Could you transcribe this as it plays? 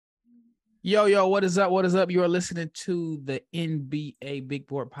Yo, what is up? What is up? You are listening to the NBA Big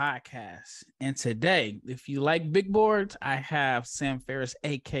Board Podcast. And today, if you like big boards, I have Sam Ferris,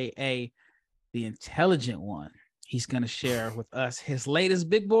 aka the Intelligent One. He's going to share with us his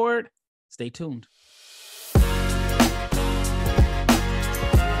latest big board. Stay tuned.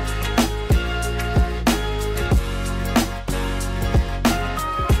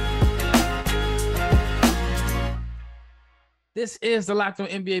 This is the Locked On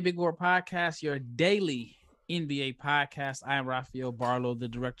NBA Big Board Podcast, your daily NBA podcast. I am Rafael Barlowe, the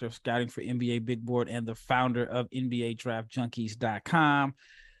director of scouting for NBA Big Board and the founder of NBA Draft Junkies.com.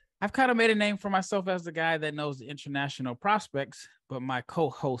 I've kind of made a name for myself as the guy that knows the international prospects, but my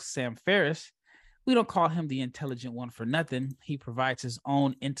co-host Sam Ferris, we don't call him the Intelligent One for nothing. He provides his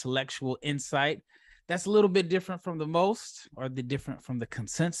own intellectual insight that's a little bit different from the most, or the different from the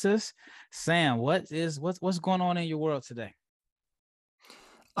consensus. Sam, what's going on in your world today?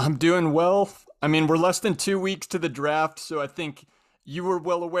 I'm doing well. I mean, we're less than 2 weeks to the draft, so I think you were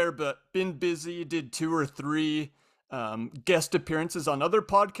well aware, but been busy, did 2 or 3 guest appearances on other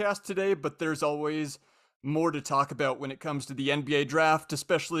podcasts today, but there's always more to talk about when it comes to the NBA draft,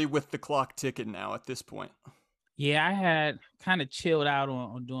 especially with the clock ticking now at this point. Yeah, I had kind of chilled out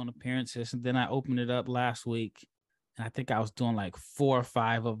on doing appearances, and then I opened it up last week. And I think I was doing like 4 or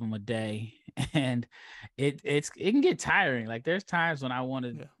 5 of them a day, and it can get tiring. Like there's times when I want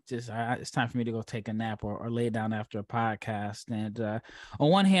to it's time for me to go take a nap or lay down after a podcast. And on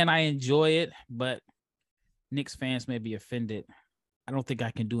one hand, I enjoy it, but Knicks fans may be offended. I don't think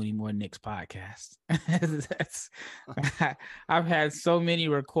I can do any more Knicks podcasts. I've had so many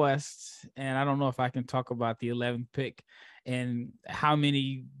requests, and I don't know if I can talk about the 11th pick and how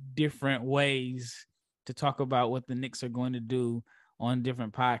many different ways to talk about what the Knicks are going to do on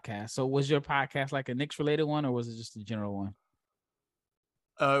different podcasts. So was your podcast like a Knicks related one, or was it just a general one?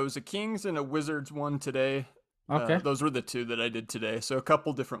 It was a Kings and a Wizards one today. Okay. Those were the 2 that I did today. So a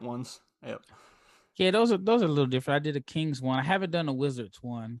couple different ones. Yep. Yeah, those are a little different. I did a Kings one. I haven't done a Wizards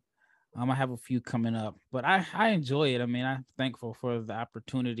one. I have a few coming up, but I enjoy it. I mean, I'm thankful for the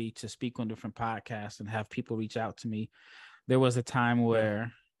opportunity to speak on different podcasts and have people reach out to me. There was a time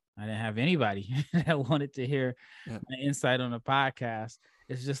where I didn't have anybody that wanted to hear my insight on a podcast.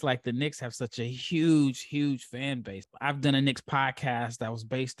 It's just like the Knicks have such a huge fan base. I've done a Knicks podcast that was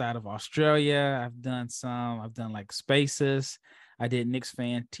based out of Australia. I've done like Spaces. I did Knicks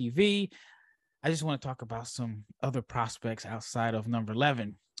Fan TV. I just want to talk about some other prospects outside of number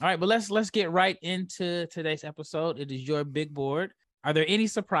 11. All right, but let's get right into today's episode. It is your big board. Are there any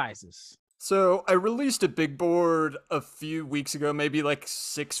surprises? So I released a big board a few weeks ago, maybe like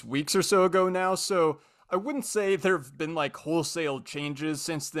 6 weeks or so ago now. So I wouldn't say there have been like wholesale changes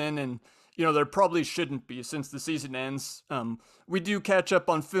since then. And, there probably shouldn't be since the season ends. We do catch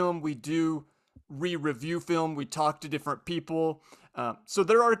up on film. We do re-review film. We talk to different people. So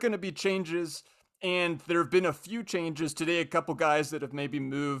there are going to be changes. And there have been a few changes today, a couple guys that have maybe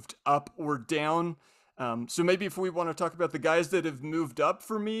moved up or down. So maybe if we want to talk about the guys that have moved up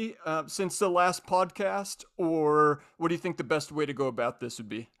for me since the last podcast, or what do you think the best way to go about this would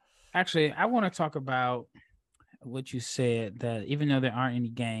be? Actually, I want to talk about what you said, that even though there aren't any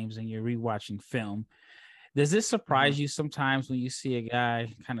games and you're rewatching film, does this surprise you sometimes when you see a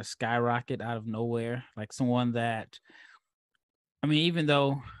guy kind of skyrocket out of nowhere? Like someone that, I mean, even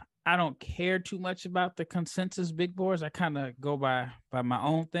though I don't care too much about the consensus big boards, I kind of go by my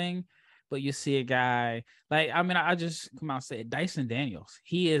own thing. But you see a guy like, I mean, I just come out and say it, Dyson Daniels.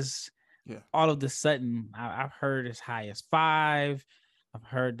 He is all of the sudden, I've heard as high as 5. I've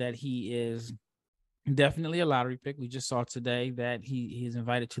heard that he is definitely a lottery pick. We just saw today that he is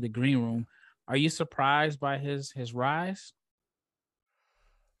invited to the green room. Are you surprised by his rise?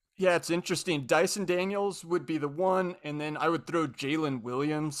 Yeah, it's interesting. Dyson Daniels would be the one, and then I would throw Jalen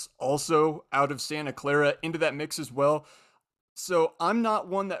Williams, also out of Santa Clara, into that mix as well. So I'm not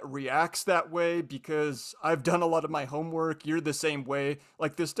one that reacts that way because I've done a lot of my homework. You're the same way.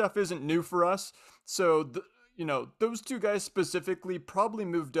 Like, this stuff isn't new for us. So, those 2 guys specifically probably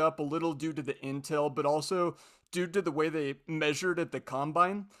moved up a little due to the intel, but also due to the way they measured at the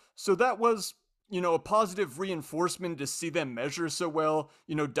combine. So that was, a positive reinforcement to see them measure so well.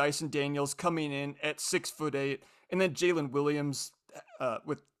 Dyson Daniels coming in at 6'8", and then Jalen Williams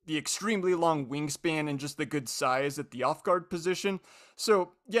with the extremely long wingspan and just the good size at the off-guard position.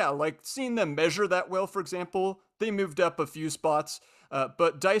 So, yeah, like seeing them measure that well, for example, they moved up a few spots.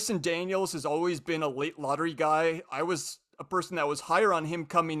 But Dyson Daniels has always been a late lottery guy. I was a person that was higher on him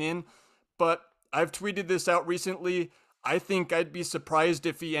coming in, but I've tweeted this out recently. I think I'd be surprised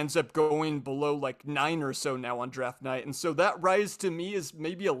if he ends up going below like 9 or so now on draft night. And so that rise to me is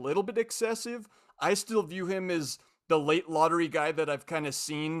maybe a little bit excessive. I still view him as the late lottery guy that I've kind of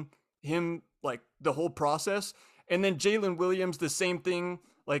seen him like the whole process. And then Jalen Williams, the same thing.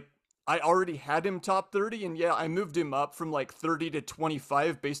 Like I already had him top 30, and yeah, I moved him up from like 30 to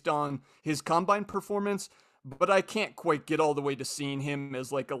 25 based on his combine performance, but I can't quite get all the way to seeing him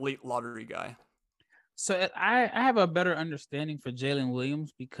as like a late lottery guy. So I have a better understanding for Jalen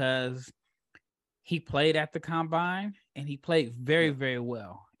Williams because he played at the combine and he played very, Yeah. very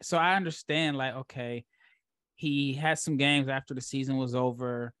well. So I understand, like, okay, he had some games after the season was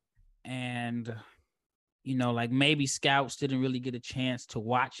over, and like maybe scouts didn't really get a chance to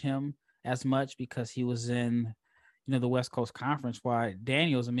watch him as much because he was in, the West Coast Conference. While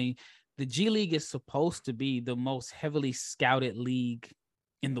Daniels, I mean, the G League is supposed to be the most heavily scouted league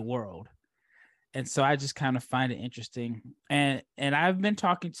in the world. And so I just kind of find it interesting. And I've been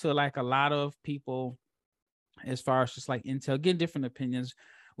talking to like a lot of people as far as just like intel, getting different opinions,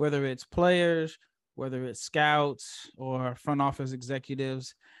 whether it's players, whether it's scouts or front office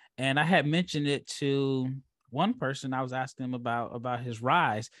executives. And I had mentioned it to one person. I was asking him about his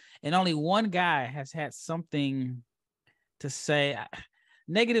rise, and only one guy has had something to say.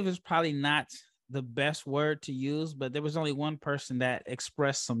 Negative is probably not the best word to use, but there was only one person that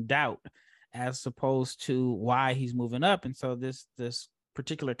expressed some doubt as opposed to why he's moving up. And so this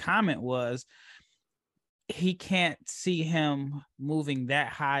particular comment was he can't see him moving that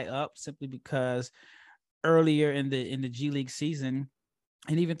high up simply because earlier in the G League season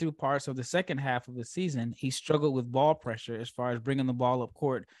and even through parts of the second half of the season, he struggled with ball pressure as far as bringing the ball up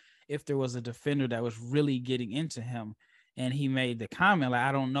court if there was a defender that was really getting into him. And he made the comment, like,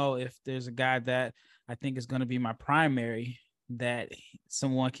 I don't know if there's a guy that I think is going to be my primary that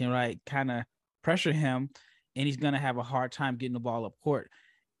someone can like kind of pressure him and he's going to have a hard time getting the ball up court.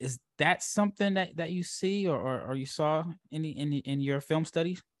 Is that something that you see or you saw in your film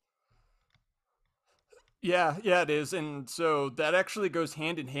studies? Yeah, it is. And so that actually goes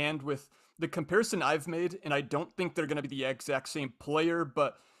hand in hand with the comparison I've made. And I don't think they're going to be the exact same player,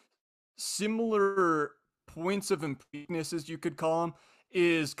 but similar points of weakness, as you could call them,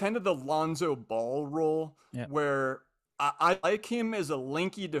 is kind of the Lonzo Ball role, Yeah. where I like him as a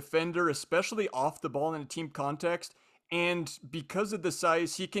lanky defender, especially off the ball in a team context. And because of the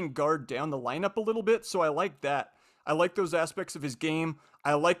size, he can guard down the lineup a little bit. So I like that. I like those aspects of his game.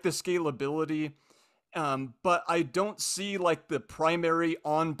 I like the scalability. But I don't see like the primary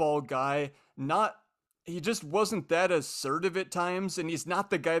on ball guy. Not He just wasn't that assertive at times, and he's not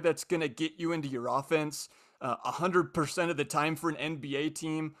the guy that's gonna get you into your offense 100% of the time for an NBA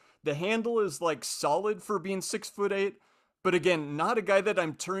team. The handle is like solid for being 6'8", but again, not a guy that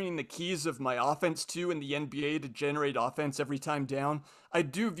I'm turning the keys of my offense to in the NBA to generate offense every time down. I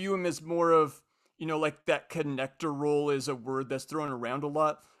do view him as more of, like that connector role is a word that's thrown around a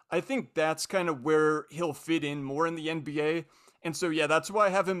lot. I think that's kind of where he'll fit in more in the NBA. And so, yeah, that's why I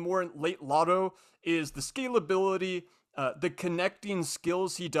have him more in late lotto is the scalability, the connecting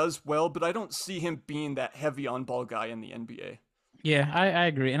skills he does well, but I don't see him being that heavy on ball guy in the NBA. Yeah, I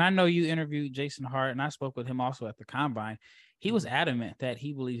agree. And I know you interviewed Jason Hart, and I spoke with him also at the combine. He was Mhm. adamant that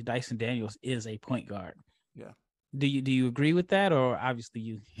he believes Dyson Daniels is a point guard. Yeah. Do you agree with that, or obviously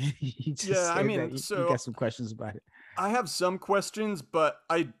you you just Yeah, I said that mean, you so got some questions about it? I have some questions, but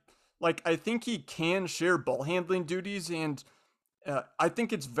I think he can share ball handling duties, and I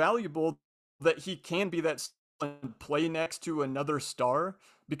think it's valuable that he can be that and play next to another star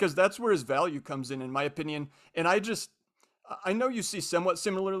because that's where his value comes in my opinion. And I know you see somewhat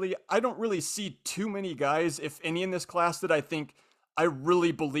similarly. I don't really see too many guys, if any, in this class that I think I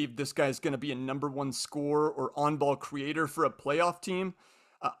really believe this guy's going to be a number one scorer or on ball creator for a playoff team.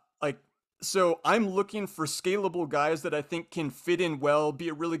 Uh, like, so I'm looking for scalable guys that I think can fit in well, be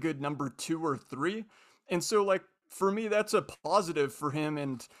a really good number two or three. And so, like, for me, that's a positive for him.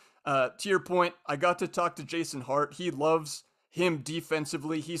 And to your point, I got to talk to Jason Hart. He loves him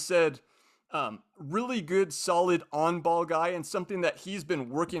defensively. He said, really good, solid on ball guy, and something that he's been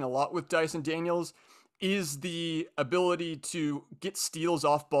working a lot with Dyson Daniels is the ability to get steals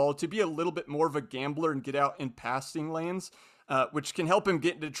off ball, to be a little bit more of a gambler and get out in passing lanes, which can help him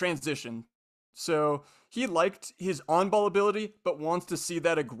get into transition. So he liked his on ball ability, but wants to see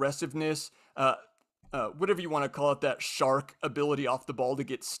that aggressiveness, whatever you want to call it, that shark ability off the ball to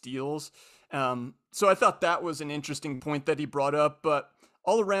get steals. So I thought that was an interesting point that he brought up. But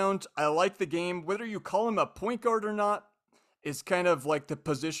all around, I like the game. Whether you call him a point guard or not is kind of like the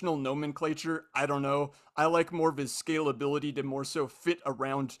positional nomenclature. I don't know. I like more of his scalability to more so fit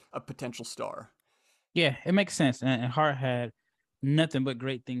around a potential star. Yeah, it makes sense. And Hart had nothing but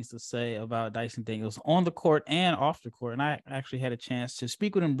great things to say about Dyson Daniels on the court and off the court. And I actually had a chance to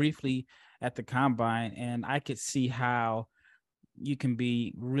speak with him briefly at the combine, and I could see how you can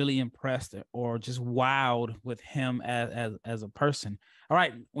be really impressed or just wowed with him as a person. All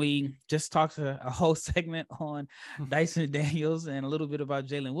right, we just talked a whole segment on Dyson Daniels and a little bit about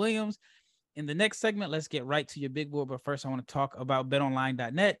Jalen Williams. In the next segment, let's get right to your big board. But first, I want to talk about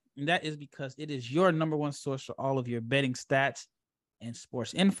betonline.net. And that is because it is your number one source for all of your betting stats and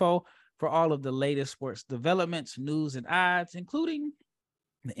sports info for all of the latest sports developments, news, and odds, including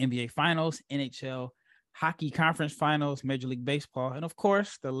the NBA Finals, NHL, Hockey Conference Finals, Major League Baseball, and of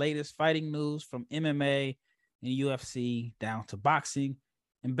course, the latest fighting news from MMA and UFC down to boxing.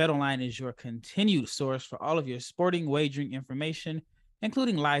 And BetOnline is your continued source for all of your sporting wagering information,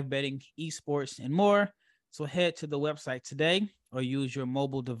 including live betting, esports, and more. So head to the website today or use your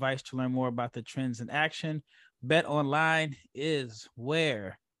mobile device to learn more about the trends in action. BetOnline is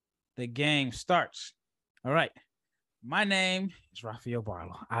where the game starts. All right. My name is Rafael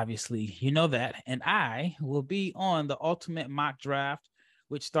Barlowe. Obviously, you know that. And I will be on the Ultimate Mock Draft,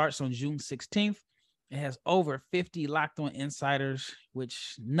 which starts on June 16th. It has over 50 locked on insiders,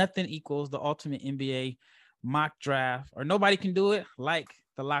 which nothing equals the Ultimate NBA Mock Draft, or nobody can do it like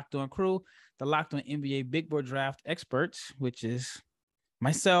the Locked On crew, the Locked On NBA Big Board Draft experts, which is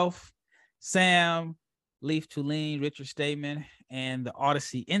myself, Sam, Leif Thulin, Richard Stayman, and the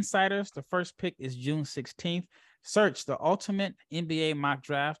Odyssey Insiders. The first pick is June 16th. Search the Ultimate NBA Mock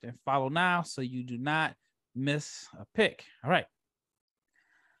Draft and follow now so you do not miss a pick. All right.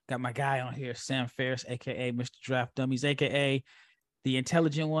 Got my guy on here, Sam Ferris, a.k.a. Mr. Draft Dummies, a.k.a. the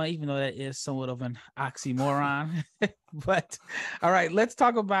intelligent one, even though that is somewhat of an oxymoron. But all right, let's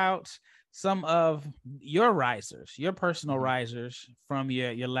talk about some of your risers, your personal risers from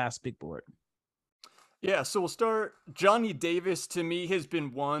your last big board. Yeah, so we'll start. Johnny Davis, to me, has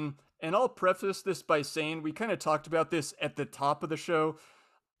been one. And I'll preface this by saying we kind of talked about this at the top of the show.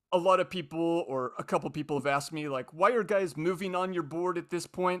 A lot of people, or a couple people, have asked me, like, why are guys moving on your board at this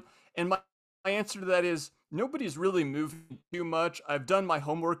point? And my answer to that is nobody's really moving too much. I've done my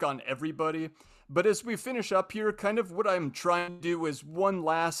homework on everybody. But as we finish up here, kind of what I'm trying to do is one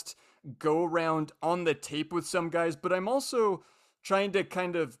last go around on the tape with some guys, but I'm also trying to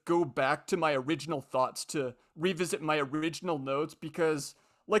kind of go back to my original thoughts, to revisit my original notes, because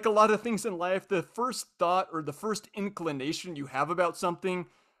like a lot of things in life, the first thought or the first inclination you have about something,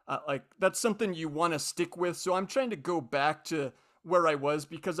 like that's something you want to stick with. So I'm trying to go back to where I was,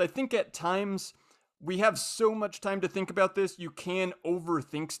 because I think at times we have so much time to think about this, you can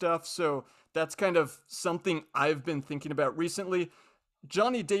overthink stuff. So that's kind of something I've been thinking about recently.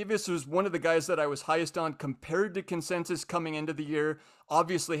 Johnny Davis was one of the guys that I was highest on compared to consensus coming into the year.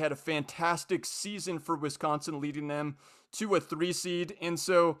 Obviously had a fantastic season for Wisconsin, leading them to a 3 seed. And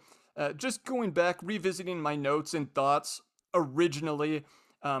so just going back, revisiting my notes and thoughts originally,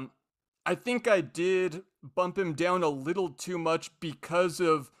 I think I did bump him down a little too much because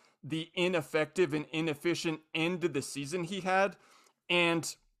of the ineffective and inefficient end of the season he had.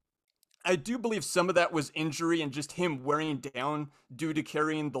 And I do believe some of that was injury and just him wearing down due to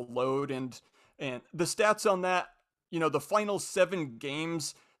carrying the load, and the stats on that, the final 7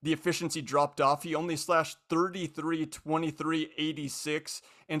 games, the efficiency dropped off. He only slashed 33, 23, 86,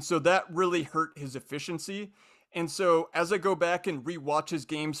 and so that really hurt his efficiency. And so as I go back and rewatch his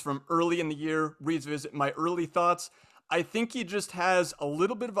games from early in the year, revisit my early thoughts, I think he just has a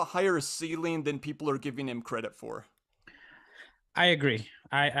little bit of a higher ceiling than people are giving him credit for. I agree.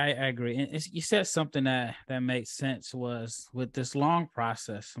 I agree. And you said something that makes sense, was with this long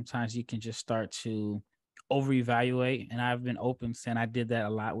process, sometimes you can just start to over-evaluate. And I've been open saying I did that a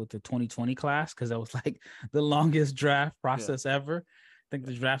lot with the 2020 class, because that was like the longest draft process ever. I think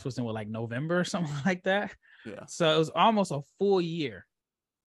the draft was in like November or something like that. Yeah. So it was almost a full year.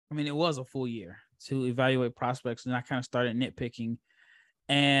 I mean, it was a full year to evaluate prospects. And I kind of started nitpicking.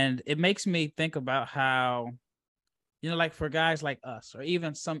 And it makes me think about how, like for guys like us, or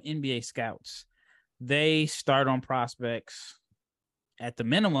even some NBA scouts, they start on prospects at the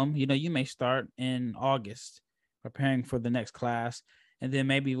minimum. You may start in August preparing for the next class. And then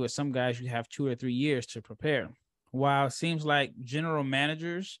maybe with some guys, you have 2 or 3 years to prepare. While it seems like general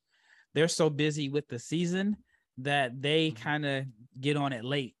managers, they're so busy with the season that they kind of get on it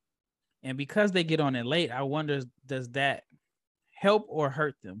late. And because they get on it late, I wonder, does that help or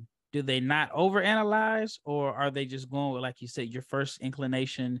hurt them? Do they not overanalyze, or are they just going with, like you said, your first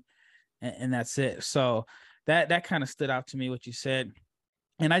inclination and that's it? So that kind of stood out to me, what you said.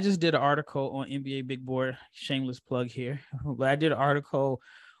 And I just did an article on NBA Big Board, shameless plug here, but I did an article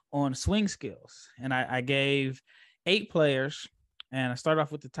on swing skills. And I gave 8 players, and I started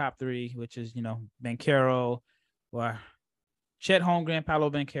off with the top 3, which is, Banchero, or Chet Holmgren, Paolo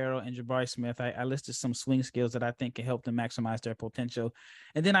Banchero, and Jabari Smith. I listed some swing skills that I think can help them maximize their potential.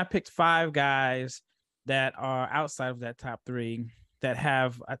 And then I picked 5 guys that are outside of that top 3 that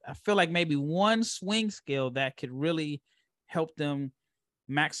have, I feel like maybe one swing skill that could really help them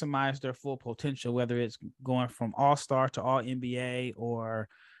maximize their full potential, whether it's going from all-star to all NBA or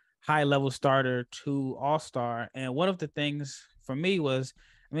high-level starter to all-star. And one of the things for me was,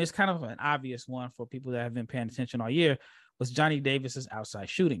 it's kind of an obvious one for people that have been paying attention all year, was Johnny Davis's outside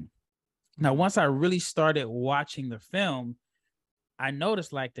shooting. Now, once I really started watching the film, I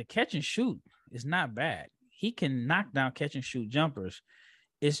noticed like the catch and shoot is not bad. He can knock down catch and shoot jumpers.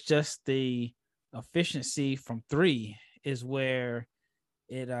 It's just the efficiency from 3 is where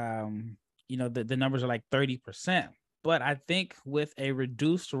it, the numbers are like 30%. But I think with a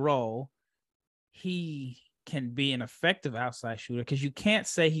reduced role, he can be an effective outside shooter, because you can't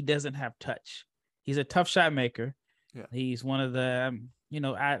say he doesn't have touch. He's a tough shot maker. Yeah. He's one of the,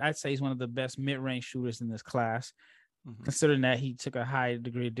 I'd say he's one of the best mid-range shooters in this class, considering that he took a high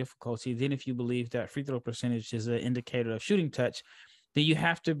degree of difficulty. Then if you believe that free throw percentage is an indicator of shooting touch, then you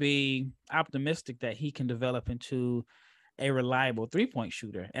have to be optimistic that he can develop into a reliable 3-point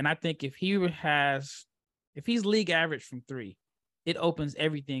shooter. And I think if he's league average from 3, it opens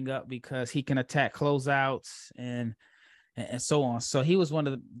everything up, because he can attack closeouts and so on. So he was one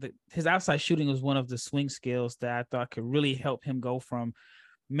of his outside shooting was one of the swing skills that I thought could really help him go from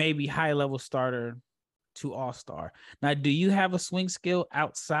maybe high level starter to all-star. Now, do you have a swing skill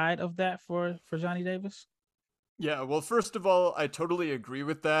outside of that for Johnny Davis? Yeah, well, first of all, I totally agree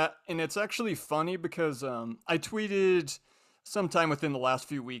with that. And it's actually funny because I tweeted sometime within the last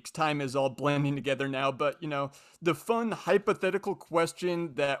few weeks. Time is all blending together now, but the fun hypothetical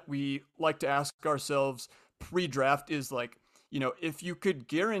question that we like to ask ourselves pre-draft is like, if you could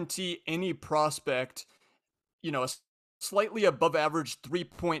guarantee any prospect, a slightly above average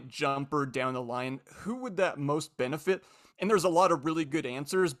 3-point jumper down the line, who would that most benefit? And there's a lot of really good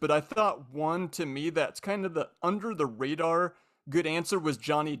answers, but I thought one to me that's kind of the under the radar good answer was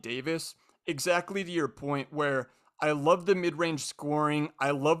Johnny Davis. Exactly to your point, where I love the mid-range scoring, I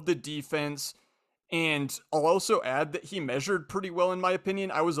love the defense, and I'll also add that he measured pretty well in my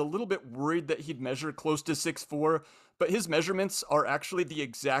opinion. I was a little bit worried that he'd measure close to 6'4", but his measurements are actually the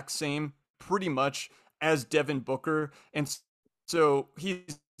exact same pretty much as Devin Booker, and so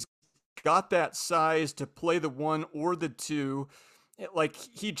he's got that size to play the 1 or the 2. Like,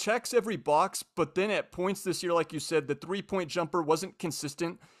 he checks every box, but then at points this year, like you said, the 3-point jumper wasn't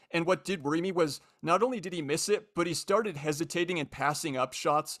consistent. And what did worry me was not only did he miss it, but he started hesitating and passing up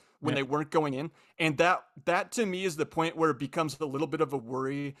shots when they weren't going in. And that to me is the point where it becomes a little bit of a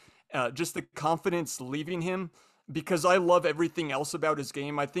worry, just the confidence leaving him, because I love everything else about his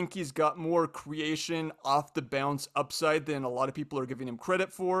game. I think he's got more creation off the bounce upside than a lot of people are giving him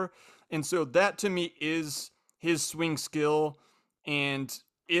credit for. And so that to me is his swing skill. And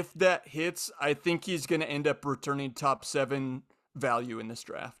if that hits, I think he's going to end up returning top 7 value in this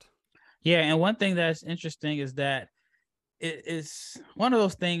draft. Yeah, and one thing that's interesting is that it is one of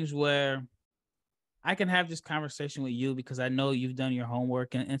those things where I can have this conversation with you because I know you've done your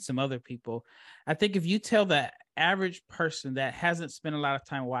homework, and some other people. I think if you tell the average person that hasn't spent a lot of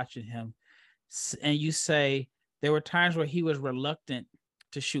time watching him, and you say there were times where he was reluctant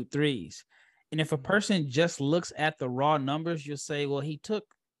to shoot threes, and if a person just looks at the raw numbers, you'll say, well, he took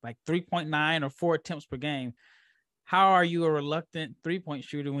like 3.9 or 4 attempts per game. How are you a reluctant 3-point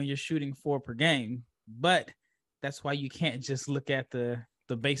shooter when you're shooting 4 per game? But that's why you can't just look at the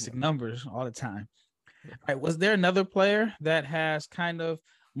basic numbers all the time. All right. Was there another player that has kind of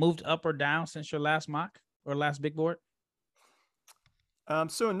moved up or down since your last mock or last big board?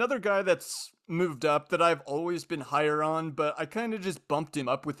 So another guy that's moved up that I've always been higher on, but I kind of just bumped him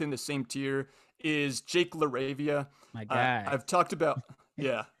up within the same tier, is Jake LaRavia. My guy. I've talked about,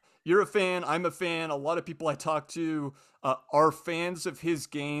 yeah. You're a fan. I'm a fan. A lot of people I talk to are fans of his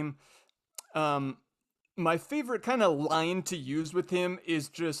game. My favorite kind of line to use with him is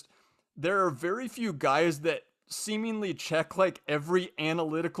just, there are very few guys that seemingly check like every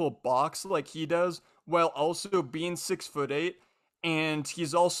analytical box like he does, while also being 6'8", and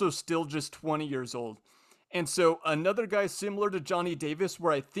he's also still just 20 years old. And so another guy similar to Johnny Davis,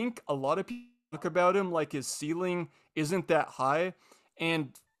 where I think a lot of people talk about him like his ceiling isn't that high,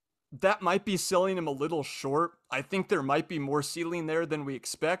 and that might be selling him a little short. I think there might be more ceiling there than we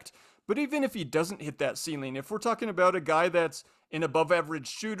expect. But even if he doesn't hit that ceiling, if we're talking about a guy that's an above average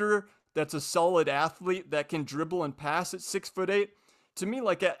shooter, that's a solid athlete that can dribble and pass at 6'8", To me,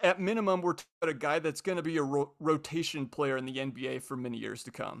 like at minimum, we're talking about a guy that's going to be a rotation player in the NBA for many years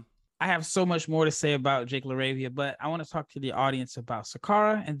to come. I have so much more to say about Jake LaRavia, but I want to talk to the audience about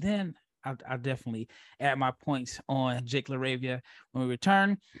Sakara, and then I'll definitely add my points on Jake LaRavia when we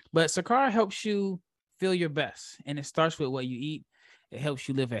return. But Sakara helps you feel your best, and it starts with what you eat. It helps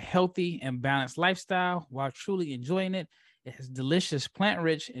you live a healthy and balanced lifestyle while truly enjoying it. It has delicious,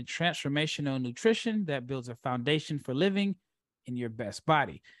 plant-rich, and transformational nutrition that builds a foundation for living in your best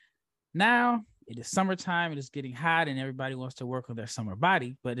body. Now, it is summertime, it is getting hot, and everybody wants to work on their summer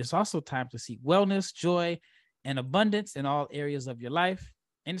body, but it's also time to seek wellness, joy, and abundance in all areas of your life.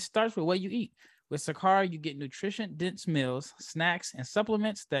 And it starts with what you eat. With Sakara, you get nutrition-dense meals, snacks, and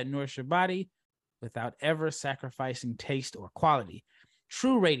supplements that nourish your body without ever sacrificing taste or quality.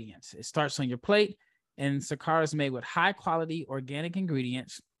 True radiance. It starts on your plate, and Sakara is made with high-quality organic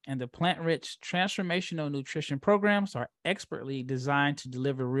ingredients, and the plant-rich transformational nutrition programs are expertly designed to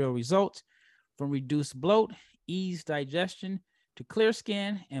deliver real results, from reduced bloat, eased digestion, to clear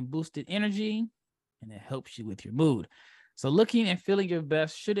skin and boosted energy, and it helps you with your mood. So looking and feeling your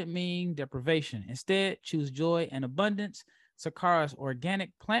best shouldn't mean deprivation. Instead, choose joy and abundance. Sakara's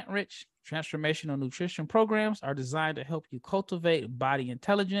organic, plant-rich, transformational nutrition programs are designed to help you cultivate body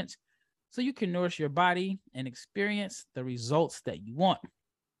intelligence so you can nourish your body and experience the results that you want.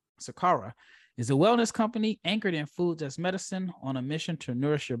 Sakara is a wellness company anchored in foods as medicine on a mission to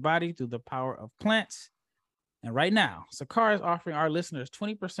nourish your body through the power of plants. And right now, Sakara is offering our listeners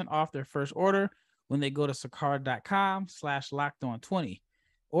 20% off their first order when they go to sakara.com/lockedon20.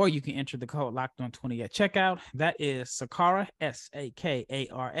 Or you can enter the code lockedon20 at checkout. That is Sakara,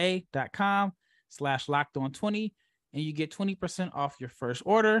 SAKARA.com/lockedon20. And you get 20% off your first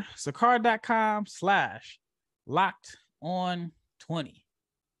order. Sakara.com/lockedon20.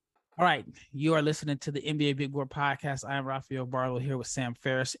 All right, you are listening to the NBA Big Board Podcast. I am Rafael Barlowe here with Sam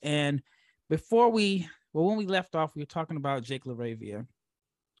Ferris. And when we left off, we were talking about Jake LaRavia.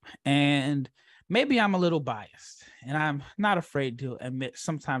 And maybe I'm a little biased, and I'm not afraid to admit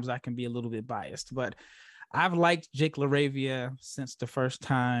sometimes I can be a little bit biased, but I've liked Jake LaRavia since the first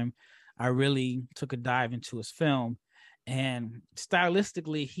time I really took a dive into his film. And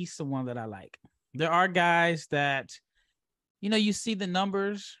stylistically, he's someone that I like. There are guys that, you see the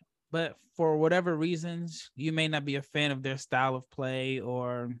numbers, but for whatever reasons, you may not be a fan of their style of play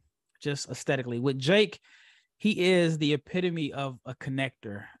or just aesthetically. With Jake, he is the epitome of a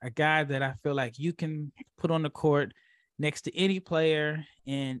connector, a guy that I feel like you can put on the court next to any player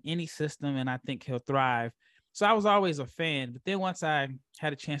in any system, and I think he'll thrive. So I was always a fan. But then once I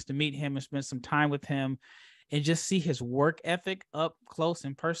had a chance to meet him and spend some time with him and just see his work ethic up close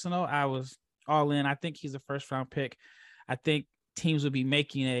and personal, I was all in. I think he's a first-round pick. I think teams would be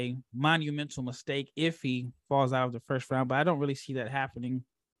making a monumental mistake if he falls out of the first round, but I don't really see that happening.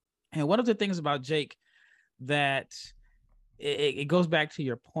 And one of the things about Jake that it goes back to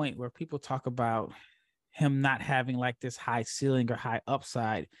your point where people talk about him not having like this high ceiling or high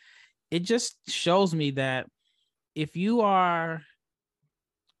upside. It just shows me that if you are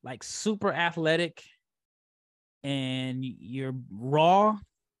like super athletic and you're raw,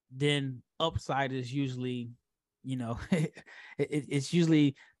 then upside is usually, it's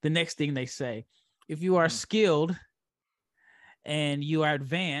usually the next thing they say. If you are skilled and you are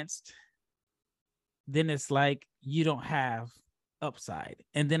advanced, then it's like you don't have upside.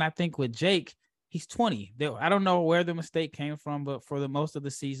 And then I think with Jake, he's 20. I don't know where the mistake came from, but for the most of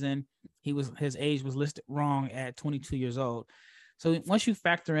the season, his age was listed wrong at 22 years old. So once you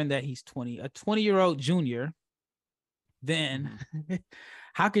factor in that he's 20, a 20-year-old junior, then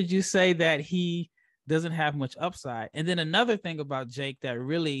how could you say that he doesn't have much upside? And then another thing about Jake that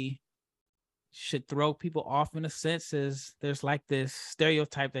really should throw people off in a sense is there's like this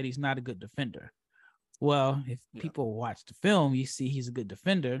stereotype that he's not a good defender. Well, if people watch the film, you see he's a good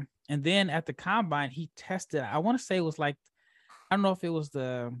defender. And then at the combine, he tested, I want to say it was like, I don't know if it was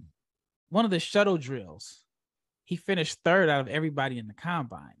one of the shuttle drills. He finished third out of everybody in the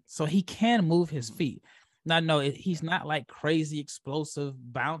combine. So he can move his feet. Now, no, he's not like crazy, explosive,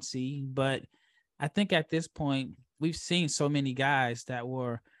 bouncy, but I think at this point, we've seen so many guys that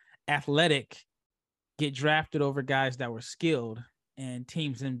were athletic get drafted over guys that were skilled, and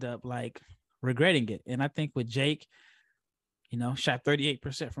teams end up like regretting it. And I think with Jake, shot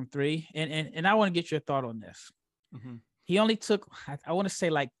 38% from three. And I want to get your thought on this. He only took, I want to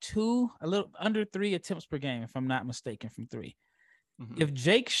say like a little under 3 attempts per game, if I'm not mistaken, from three. If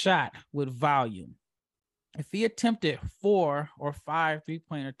Jake shot with volume, if he attempted 4 or 5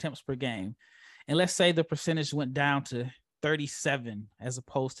 3-point attempts per game, and let's say the percentage went down to 37 as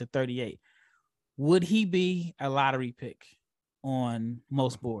opposed to 38, would he be a lottery pick? on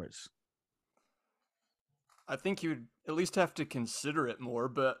most boards. I think you would at least have to consider it more,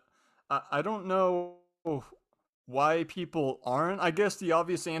 but I don't know why people aren't. I guess the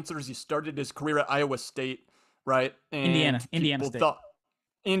obvious answer is he started his career at Iowa State, right? And Indiana people State. thought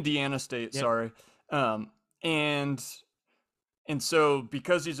Indiana State, Yep. sorry. Um, and and so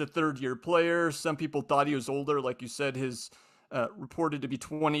because he's a third year player, some people thought he was older. Like you said, his reported to be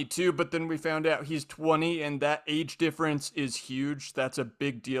 22, but then we found out he's 20, and that age difference is huge. That's a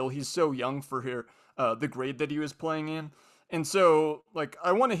big deal. He's so young for here, the grade that he was playing in. And so, like,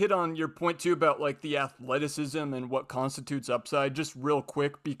 I want to hit on your point too about like the athleticism and what constitutes upside, just real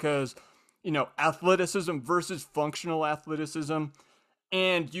quick, because athleticism versus functional athleticism,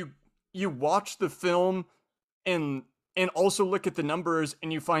 and you watch the film and also look at the numbers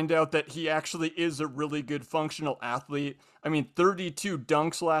and you find out that he actually is a really good functional athlete. I mean, 32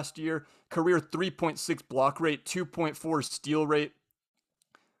 dunks last year, career 3.6 block rate, 2.4 steal rate.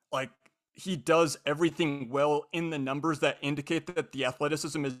 Like, he does everything well in the numbers that indicate that the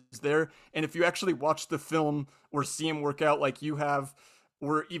athleticism is there. And if you actually watch the film or see him work out like you have,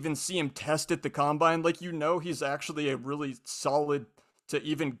 or even see him test at the combine, like, he's actually a really solid to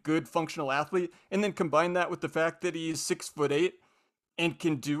even good functional athlete. And then combine that with the fact that he's 6'8" and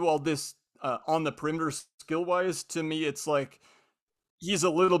can do all this on the perimeter skill wise. To me, it's like he's a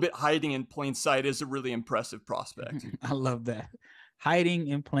little bit hiding in plain sight as a really impressive prospect. I love that. Hiding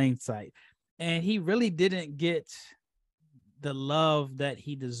in plain sight. And he really didn't get the love that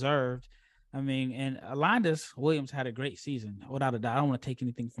he deserved. I mean, and Alondas Williams had a great season, without a doubt. I don't want to take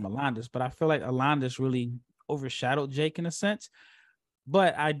anything from Alondas, but I feel like Alondas really overshadowed Jake in a sense.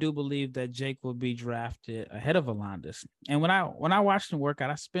 But I do believe that Jake will be drafted ahead of Alondas. And when I watched him work out,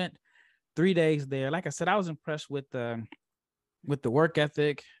 I spent 3 days there. Like I said, I was impressed with the work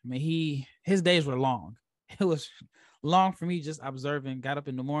ethic. I mean, his days were long. It was long for me just observing. Got up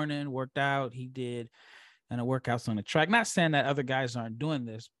in the morning, worked out. He did workouts on the track. Not saying that other guys aren't doing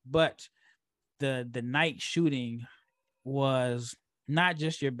this, but the night shooting was not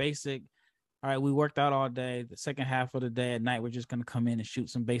just your basic, all right, we worked out all day. The second half of the day at night, we're just going to come in and shoot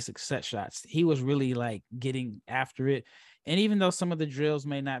some basic set shots. He was really like getting after it. And even though some of the drills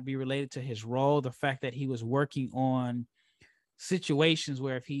may not be related to his role, the fact that he was working on situations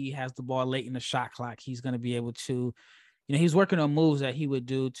where if he has the ball late in the shot clock, he's going to be able to, he's working on moves that he would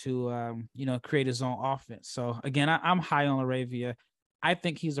do to, create his own offense. So again, I'm high on LaRavia. I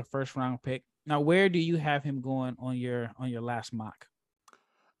think he's a first round pick. Now, where do you have him going on your last mock?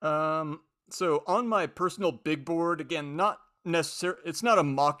 So on my personal big board, again, not necessarily, it's not a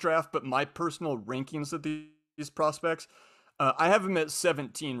mock draft, but my personal rankings of these prospects, I have him at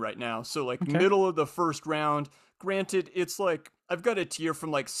 17 right now. So like Okay. middle of the first round. Granted, it's like I've got a tier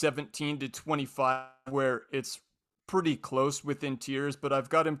from like 17 to 25 where it's pretty close within tiers, but I've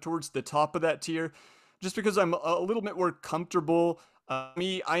got him towards the top of that tier just because I'm a little bit more comfortable.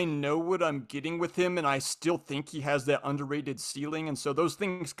 I know what I'm getting with him, and I still think he has that underrated ceiling. And so those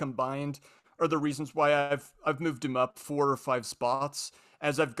things combined are the reasons why I've moved him up 4 or 5 spots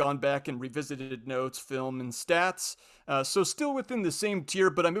as I've gone back and revisited notes, film, and stats. So still within the same tier,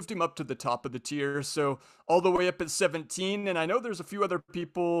 but I moved him up to the top of the tier. So all the way up at 17. And I know there's a few other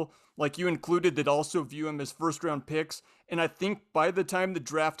people, like you included, that also view him as first round picks. And I think by the time the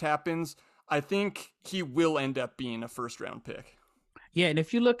draft happens, I think he will end up being a first round pick. Yeah, and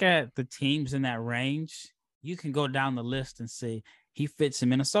if you look at the teams in that range, you can go down the list and say he fits in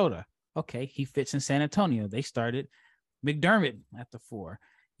Minnesota. Okay, he fits in San Antonio. They started McDermott at the 4.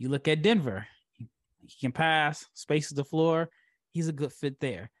 You look at Denver. He can pass, spaces the floor. He's a good fit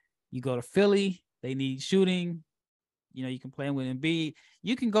there. You go to Philly. They need shooting. You can play him with Embiid.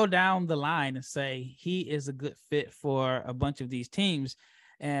 You can go down the line and say he is a good fit for a bunch of these teams.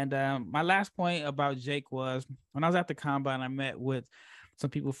 And my last point about Jake was when I was at the combine, I met with some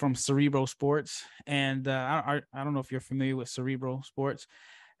people from Cerebral Sports. And I don't know if you're familiar with Cerebral Sports.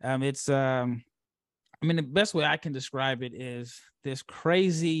 The best way I can describe it is this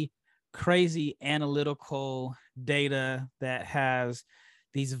crazy analytical data that has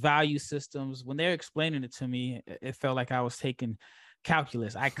these value systems. When they're explaining it to me, it felt like I was taking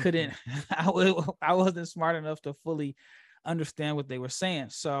calculus. I couldn't, I wasn't smart enough to fully understand what they were saying.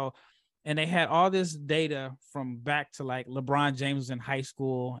 So, and they had all this data from back to like LeBron James was in high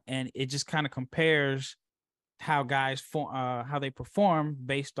school, and it just kind of compares how guys how they perform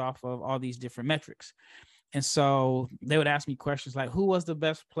based off of all these different metrics. And so they would ask me questions like, who was the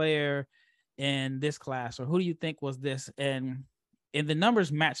best player in this class, or who do you think was this? And the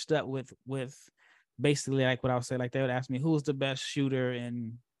numbers matched up with basically like what I would say. Like they would ask me who was the best shooter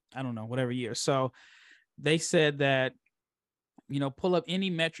in, I don't know, whatever year. So they said that pull up any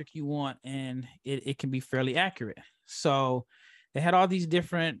metric you want and it can be fairly accurate. So they had all these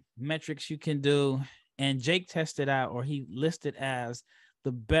different metrics you can do, and Jake tested out, or he listed as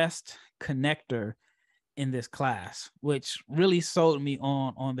the best connector in this class, which really sold me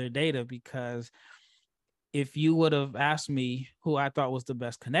on their data, because if you would have asked me who I thought was the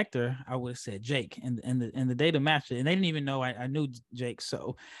best connector, I would have said Jake, and the data matched it. And they didn't even know I knew Jake.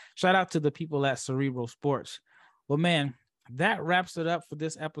 So shout out to the people at Cerebral Sports. Well, man, that wraps it up for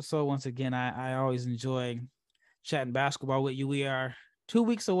this episode. Once again, I always enjoy chatting basketball with you. We are 2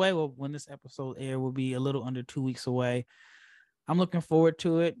 weeks away. Well, when this episode airs, we'll be a little under 2 weeks away. I'm looking forward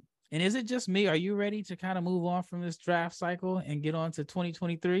to it. And is it just me? Are you ready to kind of move on from this draft cycle and get on to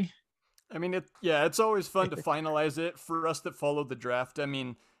 2023? I mean, it's always fun to finalize it for us that follow the draft. I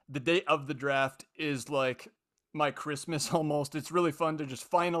mean, the day of the draft is like my Christmas almost. It's really fun to just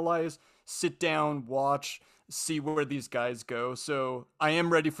finalize, sit down, watch, see where these guys go. So I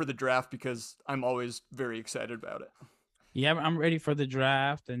am ready for the draft because I'm always very excited about it. Yeah, I'm ready for the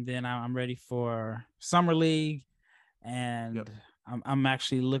draft, and then I'm ready for Summer League, and yep. I'm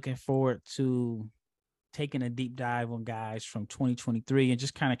actually looking forward to taking a deep dive on guys from 2023 and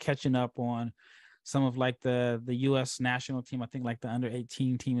just kind of catching up on some of like the U.S. national team. I think like the under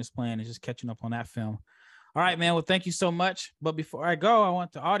 18 team is playing, and just catching up on that film. All right, man. Well, thank you so much. But before I go, I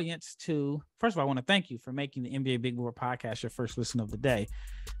want the audience to, first of all, I want to thank you for making the NBA Big Board podcast your first listen of the day.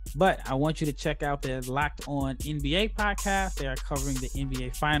 But I want you to check out the Locked On NBA podcast. They are covering the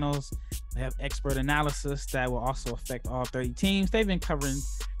NBA Finals. They have expert analysis that will also affect all 30 teams. They've been covering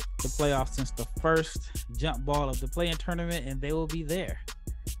the playoffs since the first jump ball of the play-in tournament, and they will be there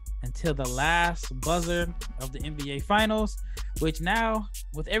until the last buzzer of the NBA Finals, which now,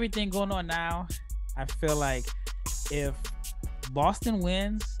 with everything going on now, I feel like if Boston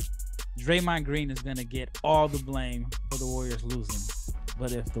wins, Draymond Green is going to get all the blame for the Warriors losing.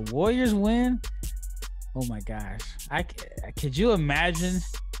 But if the Warriors win, oh my gosh, could you imagine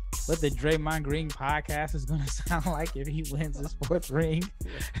what the Draymond Green podcast is going to sound like if he wins his fourth ring?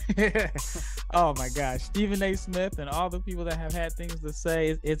 Oh my gosh, Stephen A. Smith and all the people that have had things to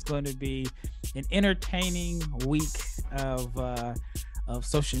say, it's going to be an entertaining week of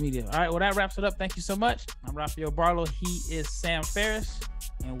social media. All right, well, that wraps it up. Thank you so much. I'm Rafael Barlowe. He is Sam Ferris,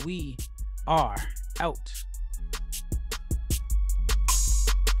 and we are out.